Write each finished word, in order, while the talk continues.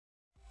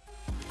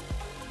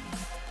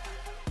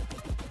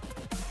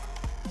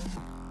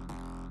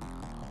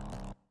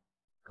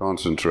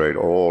Concentrate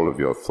all of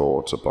your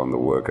thoughts upon the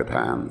work at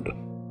hand.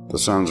 The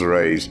sun's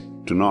rays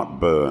do not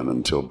burn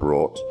until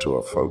brought to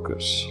a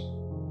focus.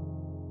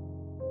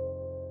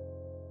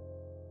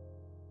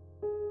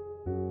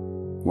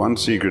 One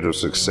secret of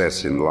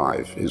success in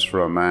life is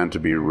for a man to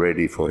be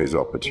ready for his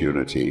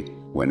opportunity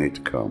when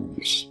it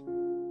comes.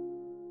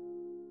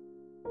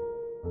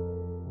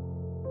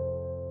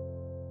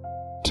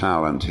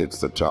 Talent hits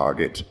the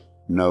target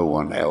no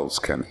one else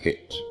can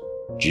hit.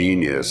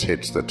 Genius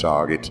hits the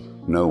target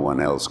no one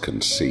else can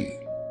see.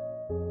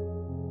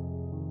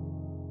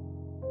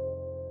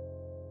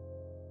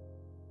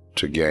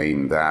 To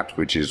gain that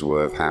which is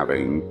worth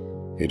having,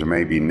 it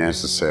may be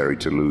necessary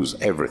to lose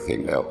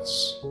everything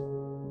else.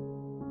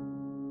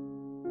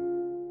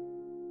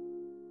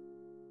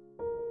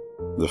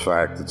 The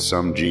fact that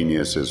some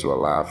geniuses were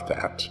laughed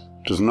at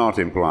does not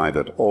imply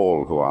that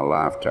all who are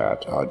laughed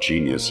at are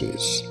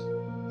geniuses.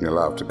 They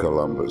laughed at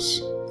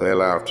Columbus, they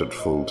laughed at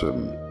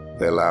Fulton,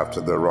 they laughed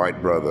at the Wright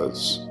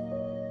brothers,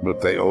 but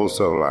they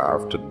also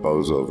laughed at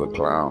Bozo the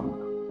Clown.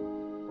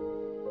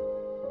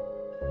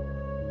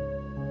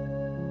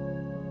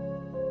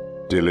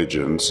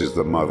 Diligence is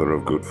the mother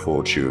of good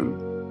fortune,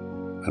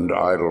 and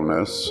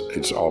idleness,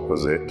 its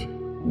opposite,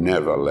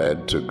 never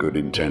led to good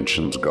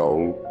intentions'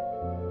 goal.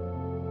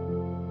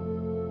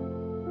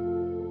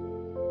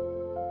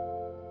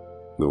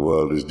 The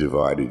world is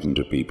divided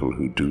into people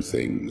who do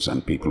things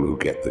and people who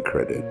get the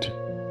credit.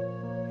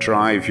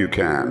 Try if you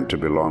can to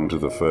belong to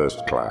the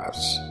first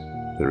class.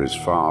 There is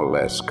far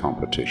less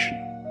competition.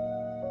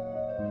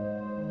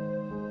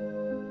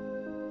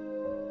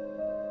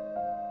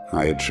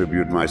 I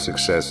attribute my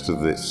success to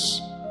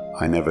this: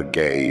 I never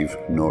gave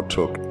nor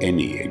took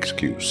any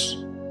excuse.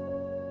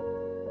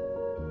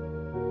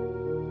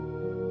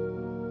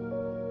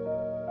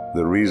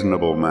 The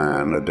reasonable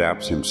man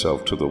adapts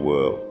himself to the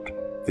world.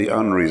 The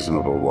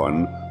unreasonable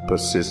one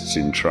persists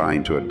in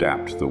trying to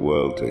adapt the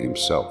world to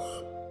himself.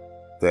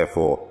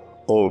 Therefore,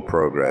 all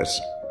progress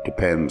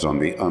depends on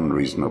the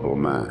unreasonable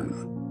man.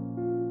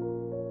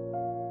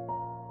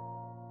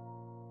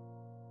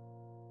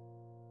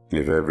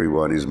 If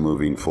everyone is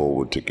moving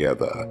forward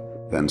together,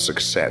 then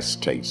success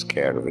takes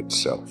care of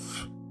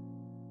itself.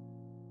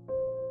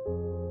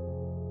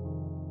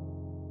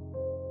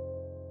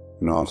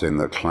 Not in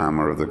the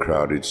clamor of the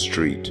crowded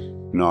street,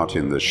 not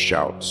in the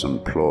shouts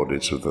and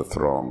plaudits of the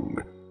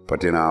throng,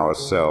 but in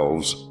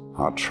ourselves,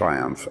 our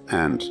triumph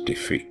and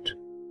defeat.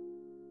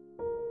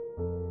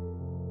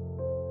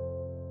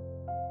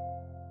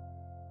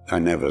 I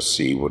never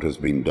see what has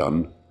been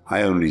done,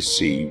 I only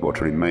see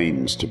what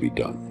remains to be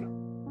done.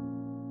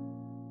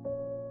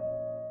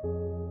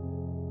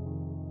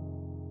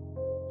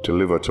 To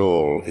live at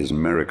all is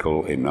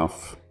miracle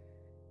enough.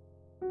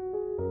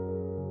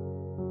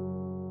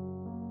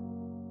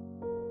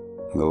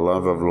 The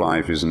love of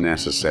life is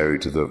necessary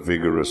to the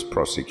vigorous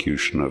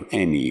prosecution of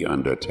any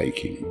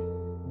undertaking.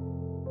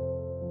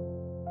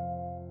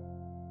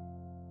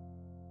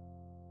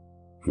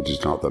 It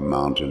is not the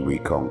mountain we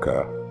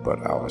conquer, but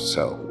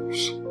ourselves.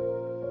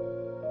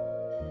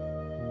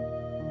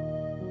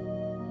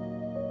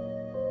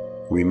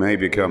 We may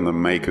become the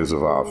makers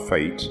of our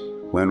fate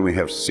when we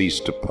have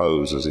ceased to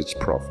pose as its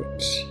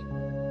prophets.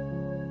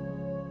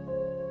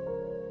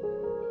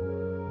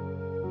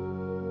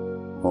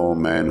 All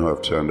men who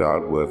have turned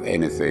out worth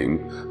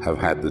anything have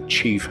had the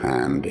chief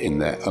hand in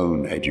their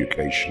own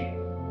education.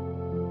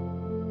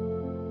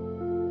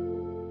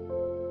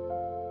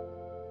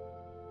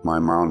 My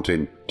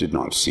mountain did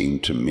not seem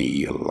to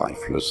me a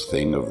lifeless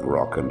thing of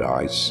rock and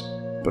ice,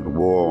 but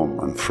warm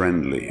and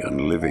friendly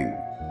and living.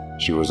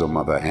 She was a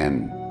mother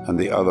hen, and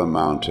the other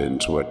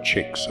mountains were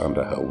chicks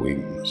under her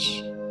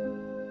wings.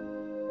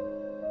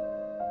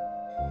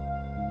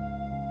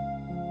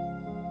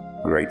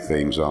 Great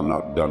things are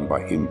not done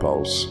by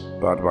impulse,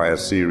 but by a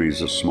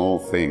series of small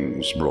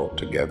things brought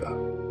together.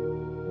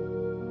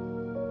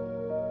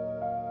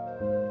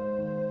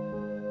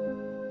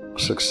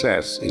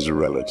 Success is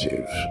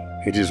relative.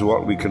 It is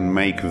what we can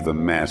make of the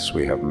mess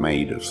we have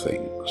made of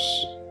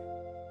things.